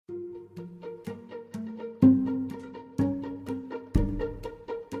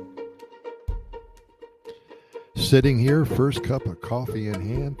Sitting here, first cup of coffee in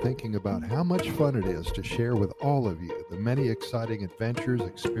hand, thinking about how much fun it is to share with all of you the many exciting adventures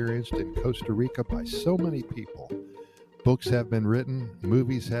experienced in Costa Rica by so many people. Books have been written,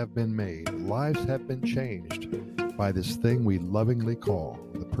 movies have been made, lives have been changed by this thing we lovingly call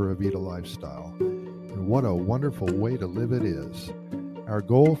the Pura Vida lifestyle. And what a wonderful way to live it is. Our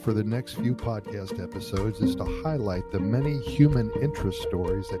goal for the next few podcast episodes is to highlight the many human interest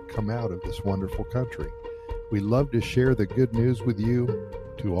stories that come out of this wonderful country. We love to share the good news with you,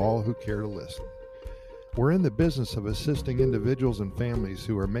 to all who care to listen. We're in the business of assisting individuals and families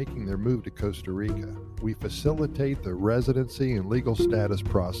who are making their move to Costa Rica. We facilitate the residency and legal status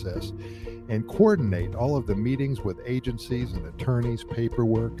process and coordinate all of the meetings with agencies and attorneys,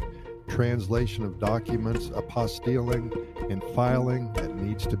 paperwork, translation of documents, apostilling, and filing that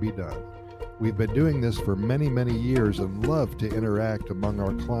needs to be done. We've been doing this for many, many years and love to interact among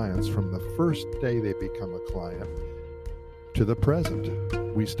our clients from the first day they become a client to the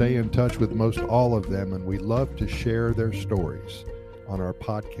present. We stay in touch with most all of them, and we love to share their stories on our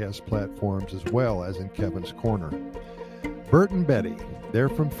podcast platforms as well as in Kevin's Corner. Bert and Betty, they're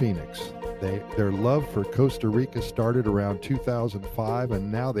from Phoenix. Their love for Costa Rica started around 2005,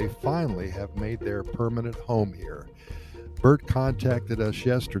 and now they finally have made their permanent home here. Bert contacted us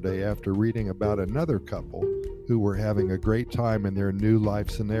yesterday after reading about another couple who were having a great time in their new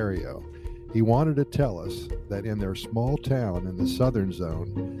life scenario. He wanted to tell us that in their small town in the southern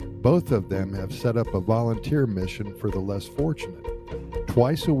zone, both of them have set up a volunteer mission for the less fortunate.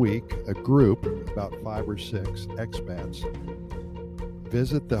 Twice a week, a group, about 5 or 6 expats,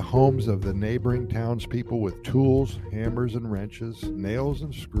 visit the homes of the neighboring townspeople with tools, hammers and wrenches, nails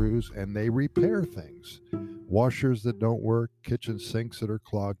and screws, and they repair things. Washers that don't work, kitchen sinks that are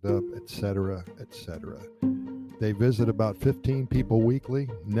clogged up, etc., etc. They visit about 15 people weekly.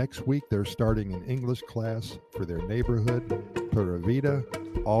 Next week, they're starting an English class for their neighborhood. Pura Vida,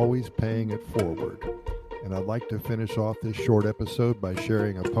 always paying it forward. And I'd like to finish off this short episode by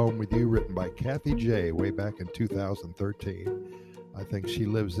sharing a poem with you written by Kathy J. way back in 2013. I think she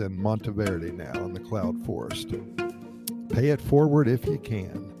lives in Monteverde now in the cloud forest. Pay it forward if you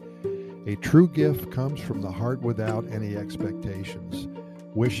can. A true gift comes from the heart without any expectations,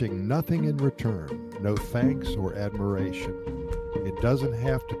 wishing nothing in return, no thanks or admiration. It doesn't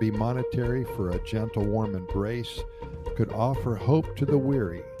have to be monetary, for a gentle, warm embrace could offer hope to the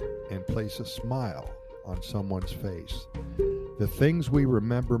weary and place a smile on someone's face. The things we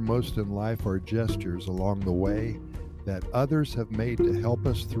remember most in life are gestures along the way that others have made to help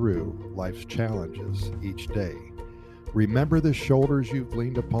us through life's challenges each day. Remember the shoulders you've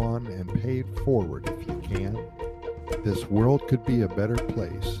leaned upon and paid forward if you can. This world could be a better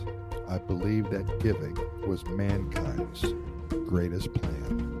place. I believe that giving was mankind's greatest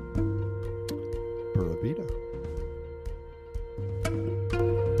plan.